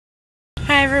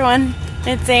everyone,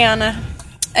 it's Ayana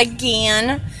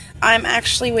again. I'm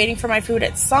actually waiting for my food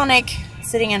at Sonic,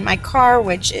 sitting in my car,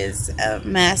 which is a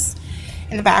mess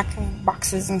in the back of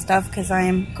boxes and stuff because I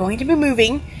am going to be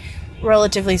moving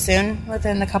relatively soon,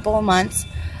 within a couple of months.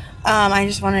 I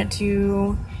just wanted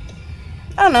to,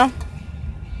 I don't know,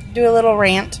 do a little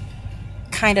rant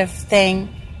kind of thing.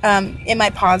 It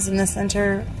might pause in the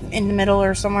center, in the middle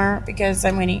or somewhere, because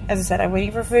I'm waiting, as I said, I'm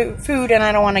waiting for food and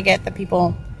I don't want to get the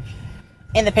people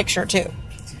in the picture too.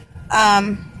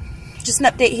 Just an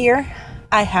update here.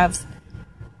 I have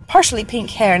partially pink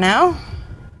hair now.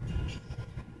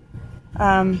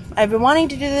 I've been wanting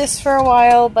to do this for a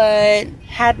while, but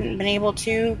hadn't been able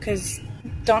to because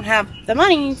don't have the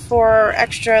money for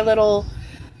extra little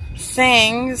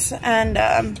things,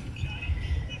 and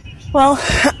well,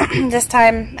 this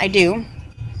time I do.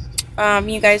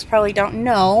 You guys probably don't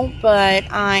know,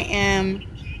 but I am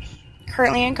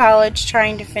currently in college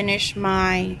trying to finish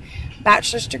my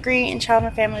bachelor's degree in child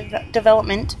and family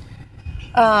development,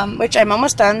 which I'm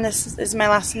almost done. This is my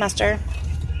last semester.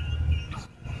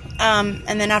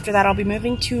 And then after that I'll be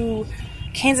moving to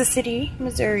Kansas City,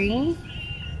 Missouri,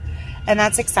 and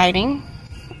that's exciting.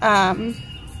 And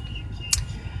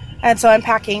so I'm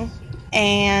packing,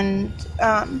 and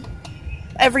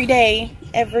every day,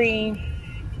 every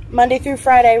Monday through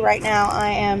Friday right now, I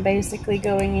am basically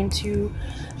going into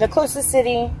the closest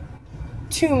city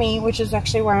to me, which is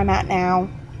actually where I'm at now,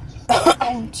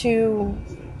 to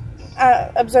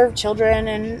observe children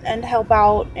and help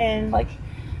out in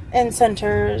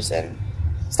centers and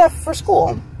stuff for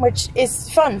school, which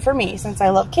is fun for me since I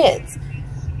love kids.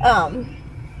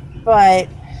 But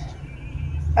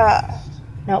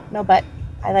nope, no but.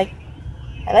 I like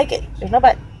it. There's no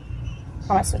but.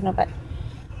 Promise, there's no but.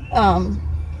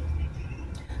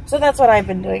 So that's what I've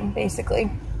been doing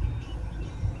basically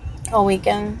all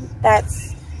weekend.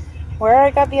 That's where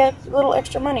I got the little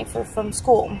extra money from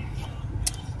school.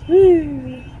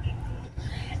 Woo.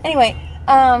 Anyway,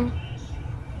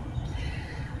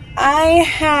 I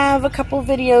have a couple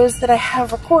videos that I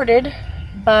have recorded,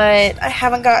 but I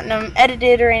haven't gotten them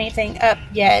edited or anything up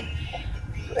yet,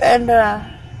 and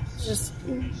just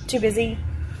too busy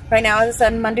right now. As I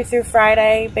said, Monday through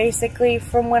Friday, basically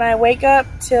from when I wake up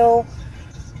till,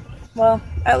 well,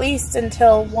 at least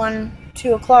until 1,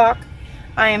 2 o'clock,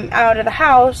 I am out of the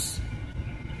house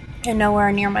and nowhere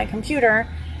near my computer.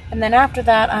 And then after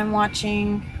that, I'm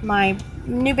watching my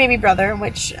new baby brother,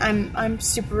 which I'm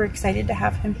super excited to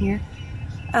have him here.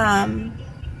 But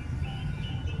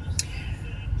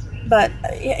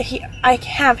I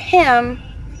have him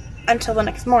until the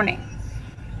next morning,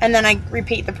 and then I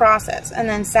repeat the process. And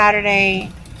then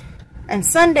Saturday and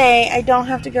Sunday, I don't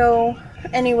have to go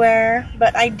anywhere,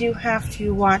 but I do have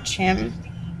to watch him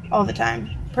all the time,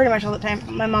 pretty much all the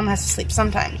time. My mom has to sleep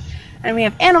sometimes. And we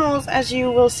have animals, as you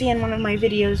will see in one of my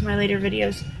videos, my later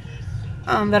videos,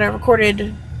 that I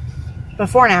recorded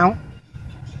before now.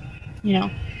 You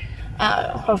know,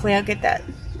 hopefully I'll get that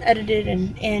edited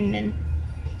and in, and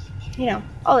you know,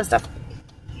 all this stuff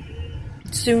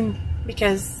soon,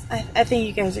 because I think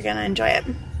you guys are gonna enjoy it.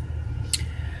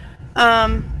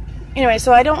 Anyway,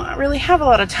 so I don't really have a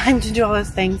lot of time to do all those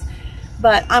things,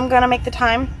 but I'm gonna make the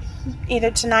time either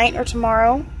tonight or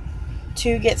tomorrow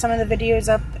to get some of the videos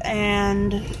up,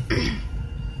 and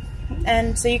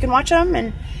so you can watch them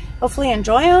and hopefully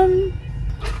enjoy them.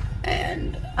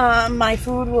 And my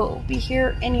food will be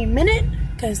here any minute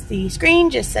because the screen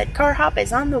just said car hop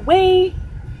is on the way.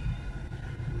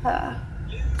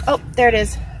 Oh, there it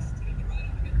is.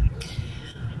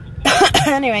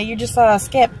 Anyway, you just saw a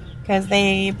skip because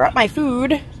they brought my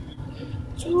food.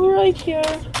 It's right here,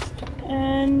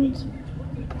 and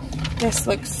this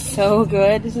looks so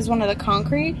good. This is one of the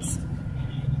concretes.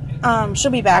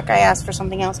 She'll be back. I asked for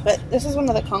something else, but this is one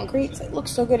of the concretes. It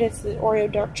looks so good. It's the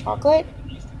Oreo dark chocolate.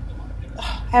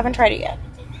 I haven't tried it yet,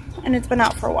 and it's been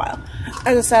out for a while.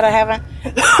 As I said, I haven't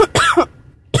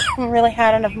really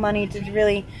had enough money to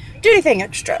really do anything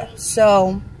extra,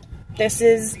 so this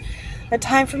is the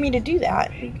time for me to do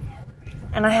that.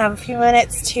 And I have a few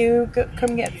minutes to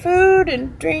come get food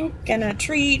and drink and a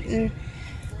treat, and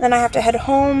then I have to head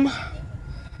home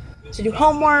to do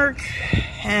homework,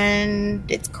 and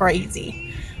it's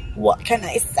crazy. What can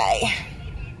I say?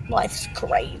 Life's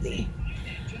crazy.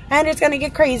 And it's gonna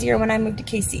get crazier when I move to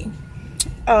KC.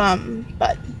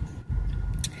 But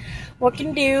what can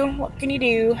you do? What can you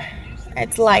do?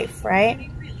 It's life, right?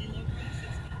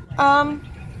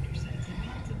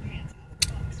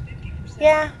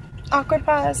 Yeah, awkward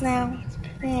pause now.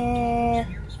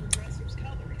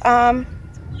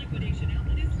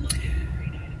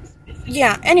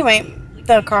 Yeah, anyway,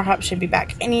 the car hop should be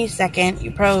back any second.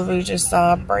 You probably just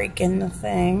saw a break in the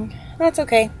thing. That's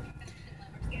okay.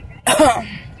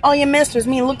 All you missed was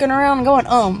me looking around and going,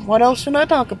 what else should I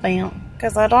talk about?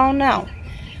 Because I don't know.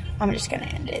 I'm just going to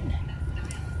end it.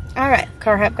 Alright,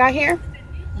 car hop got here.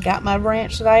 Got my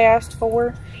ranch that I asked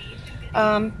for.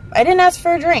 I didn't ask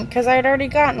for a drink because I had already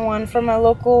gotten one from a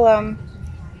local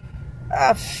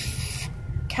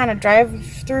kind of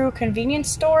drive-through convenience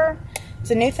store.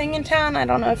 It's a new thing in town. I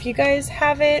don't know if you guys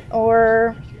have it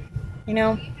or, you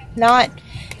know, not.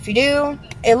 If you do,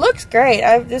 it looks great.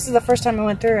 This is the first time I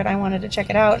went through it. I wanted to check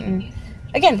it out, and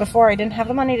again, before I didn't have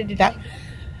the money to do that.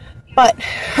 But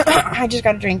I just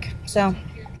got a drink, so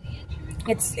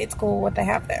it's cool what they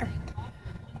have there.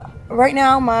 Right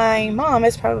now, my mom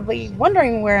is probably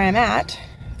wondering where I'm at,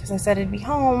 because I said I'd be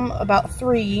home about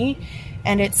 3,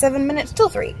 and it's 7 minutes till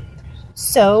 3.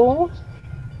 So,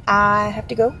 I have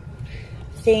to go.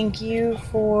 Thank you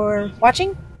for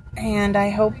watching, and I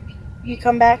hope you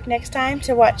come back next time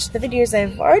to watch the videos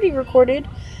I've already recorded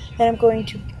that I'm going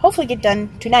to hopefully get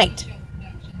done tonight.